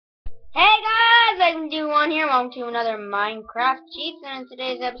guys, I'm doing here. Welcome to another Minecraft Cheats, and in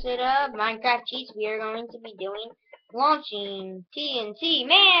today's episode of Minecraft Cheats, we are going to be launching TNT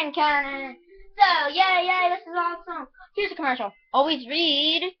Man Counter. So, yay, this is awesome. Here's a commercial. Always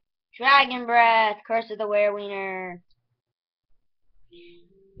read Dragon Breath, Curse of the Werewiener.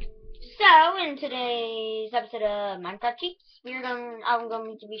 So, in today's episode of Minecraft Cheats, I'm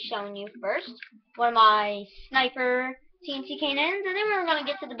going to be showing you first one of my sniper TNT cannons, and then we're going to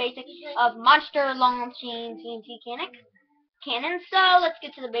get to the basics of monster launching TNT cannons. So let's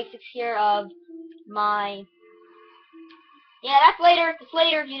get to the basics here of my. Yeah, that's later. It's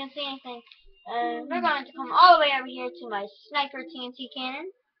later if you didn't see anything. We're going to come all the way over here to my sniper TNT cannon,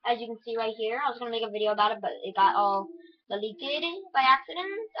 as you can see right here. I was going to make a video about it, but it got all deleted by accident.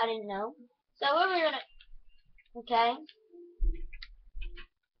 I didn't know. So what we're gonna. Okay.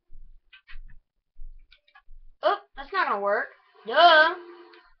 Oh, that's not gonna work. Duh.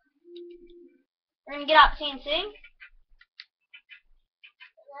 We're gonna get out TNT.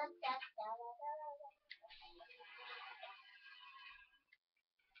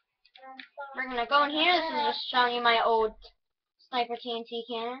 We're gonna go in here. This is just showing you my old sniper TNT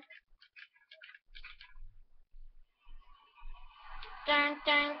cannon. Dun,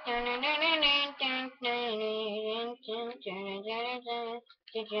 dun, dun, dun, dun, dun, dun, dun, dun, dun,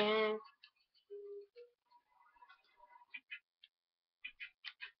 dun, dun.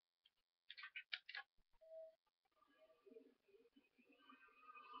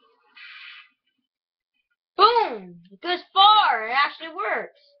 Boom! It goes far. It actually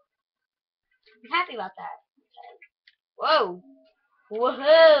works. I'm happy about that. Whoa!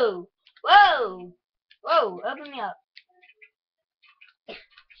 Whoa! Whoa! Whoa! Open me up.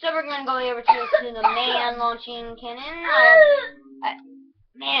 So we're gonna go over to the man launching cannon.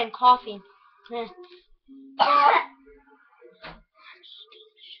 Man, coffee.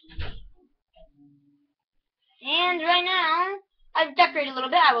 And right now, I've decorated a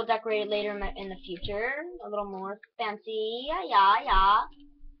little bit. I will decorate it later in the future, a little more fancy. Yeah.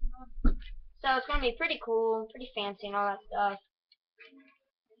 So it's gonna be pretty cool, pretty fancy, and all that stuff.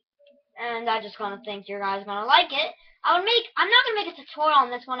 And I just gonna think you guys are gonna like it. I'm not gonna make a tutorial on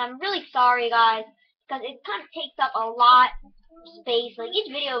this one. I'm really sorry, guys, because it kind of takes up a lot of space. Like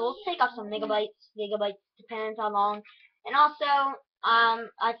each video will take up some gigabytes, depends how long. And also,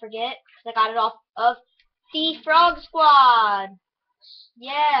 I forget because I got it off of the Frog Squad.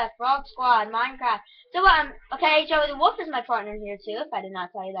 Yeah, Frog Squad, Minecraft. So okay, Joey the Wolf is my partner here too. If I did not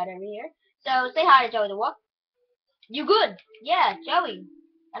tell you that earlier. So say hi to Joey the Wolf. You good? Yeah, Joey.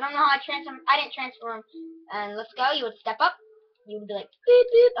 I don't know how I didn't transfer him. And let's go. You would step up. You would be like, beep,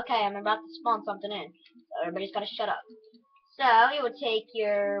 beep. Okay, I'm about to spawn something in. So everybody's got to shut up. So you would take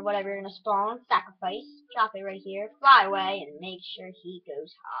your whatever you're going to spawn, sacrifice, drop it right here, fly away, and make sure he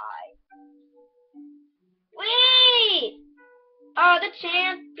goes high. Wait! Oh, the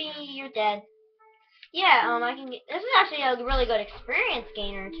champion, you're dead. Yeah, I can get. This is actually a really good experience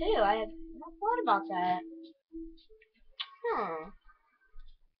gainer too. I have not thought about that.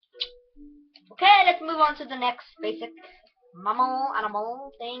 Okay, let's move on to the next basic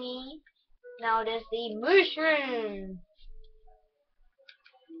animal thingy. Now it is the mushroom.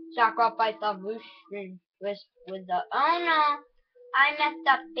 Sacrifice the mushroom with the. Oh no, I messed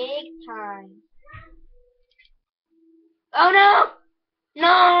up big time. Oh no,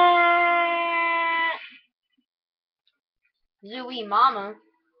 no. Zooey mama.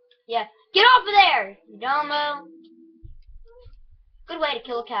 Yeah, get off of there, you dumbo. Good way to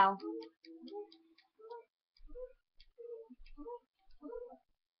kill a cow.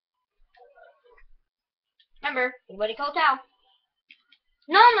 Remember, good way to kill a cow.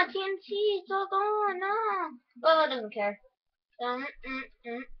 No, my TNT is all gone. No. Well, it doesn't care.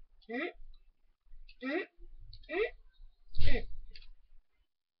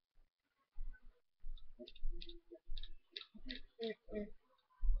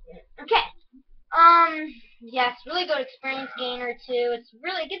 Okay. Yes, really good experience gainer too.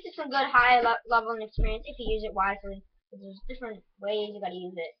 It gives you some good high level experience if you use it wisely. There's different ways you gotta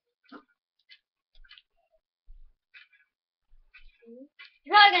use it.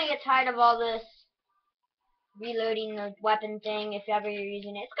 You're probably gonna get tired of all this reloading the weapon thing if ever you're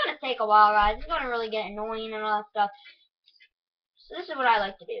using it. It's gonna take a while, guys. It's gonna really get annoying and all that stuff. So this is what I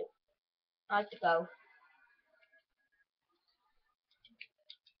like to do. I like to go.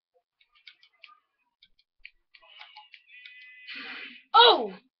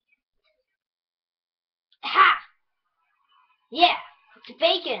 Oh! Ha! Yeah! It's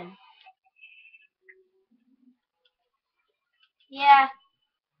bacon! Yeah.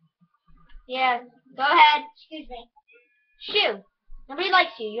 Yeah. Go ahead. Excuse me. Shoo! Nobody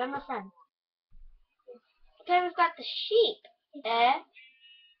likes you. You have no friends. Okay, we've got the sheep. Eh?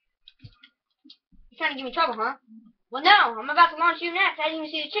 You're trying to give me trouble, huh? Well, no, I'm about to launch you next. I didn't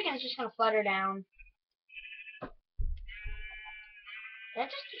even see the chicken. It's just gonna flutter down. Did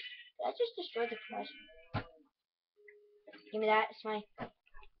I just destroy the flesh? Give me that. It's my...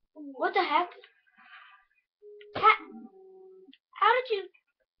 What the heck? How did you...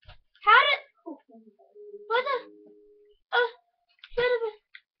 How did... What the...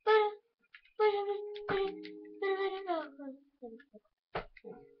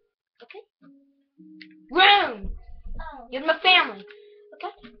 Okay. Room! You're my family.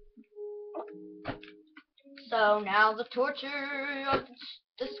 Okay. So now the torture of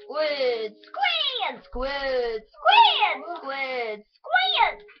the squid. Squid! Squid! Squid! Squid!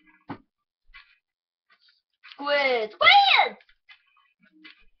 Squid! Squid! Squid!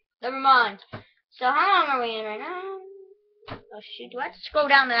 Never mind. So how long are we in right now? Oh shoot, do I have to scroll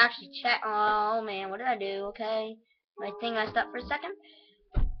down to actually check? Oh man, what did I do? Okay. My thing messed up for a second.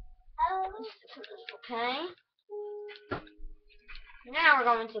 Okay. Now we're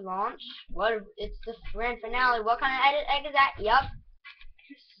going to launch. It's the grand finale. What kind of egg is that? Yup.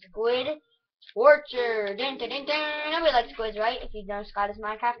 Squid torture. Dun, dun, dun, dun. Nobody likes squids, right? If you know Scott is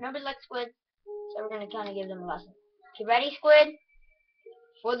Minecraft, nobody likes squids. So we're going to kind of give them a lesson. You ready, squid?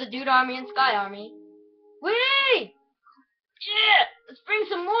 For the Dude Army and Sky Army. Whee! Yeah! Let's bring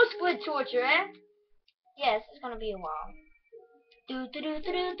some more squid torture, eh? Yes, it's going to be a while. Do do do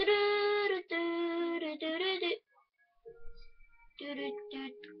do do do do do do do do.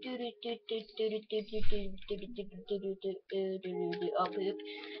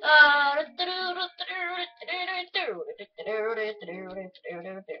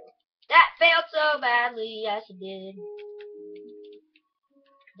 That failed so badly, yes it did.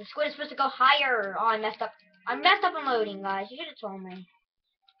 The squid is supposed to go higher. Oh, I messed up. I messed up on loading, guys. You should have told me.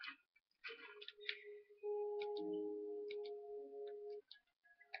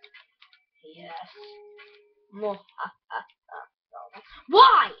 Yes.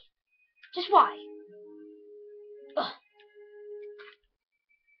 Why? Just why? Ugh.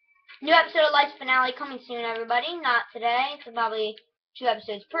 New episode of Lights finale coming soon, everybody. Not today. It's probably 2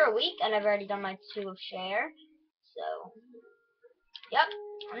 episodes per week, and I've already done my 2 of Share. So, yep.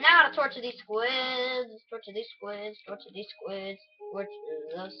 And now to torture these squids. Torture these squids. Torture these squids. Torture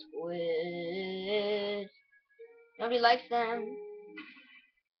the squids. Nobody likes them.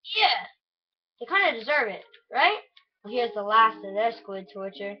 Yeah. They kind of deserve it, right? Well, here's the last of their squid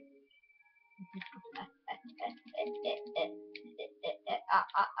torture.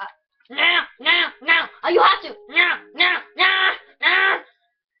 No! Oh, you have to! No!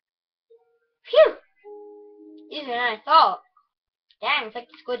 Phew! Easier than I thought. Dang, it's like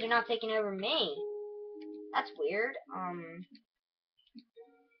the squids are not taking over me. That's weird.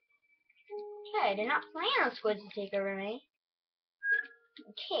 Okay, they're not planning on squids to take over me.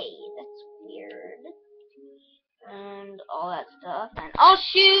 Okay, that's weird. And all that stuff. And oh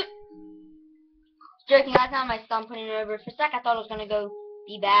shoot! Joking, I found my thumb putting it over. For a sec, I thought it was gonna go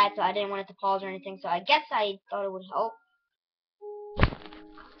be bad, so I didn't want it to pause or anything. So I guess I thought it would help.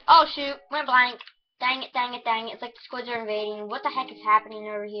 Oh shoot, went blank. Dang it. It's like the squids are invading. What the heck is happening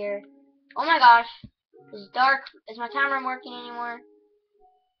over here? Oh my gosh. It's dark. Is my timer working anymore?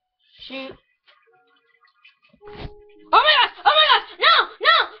 Shoot. Oh my gosh!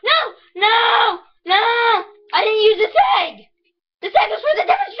 No! I didn't use this egg! This egg was for the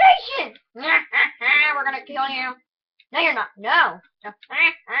demonstration! We're gonna kill you. No, you're not. No.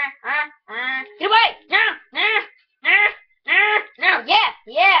 Get away! No! Yeah!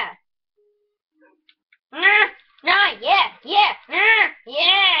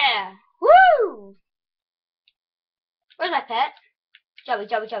 Yeah! Woo! Where's my pet? Joey.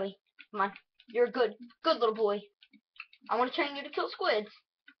 Come on. You're a good little boy. I want to train you to kill squids.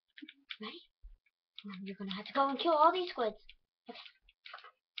 Ready? You're gonna have to go and kill all these squids.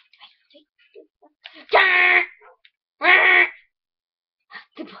 Okay.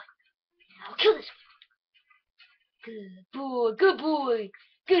 Good boy. I'll kill this one. Good boy.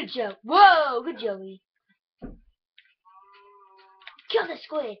 Good job. Whoa, good Joey. Kill the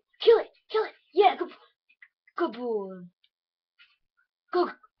squid. Kill it. Yeah, good boy. Good boy.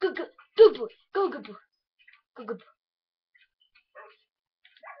 Good boy. Good boy.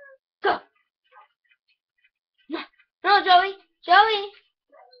 Go. No, Joey.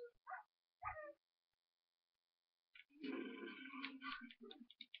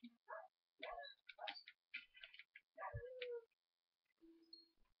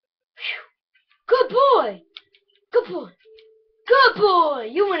 Good boy.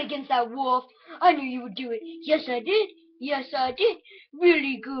 You went against that wolf. I knew you would do it. Yes, I did.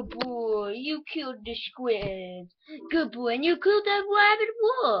 Really good boy. You killed the squids. Good boy. And you killed that rabid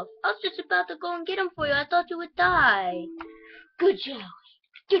wolf. I was just about to go and get him for you. I thought you would die. Good Joey.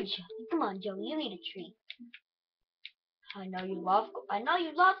 Good Joey. Come on, Joey. You need a treat. I know you love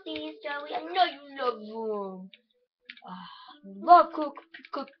these, Joey. I know you love them. Love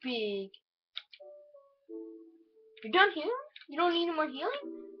cook pig. You're done healing? You don't need any more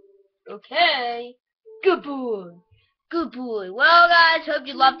healing? Okay. Good boy. Good boy. Well, guys, hope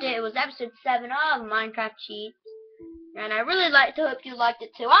you loved it. It was episode 7 of Minecraft Cheats. And I really hope you liked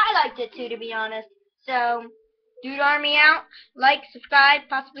it too. I liked it too, to be honest. So, Dude Army out. Like, subscribe,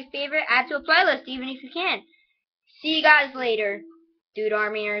 possibly favorite, add to a playlist, even if you can. See you guys later, Dude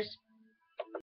Armiers.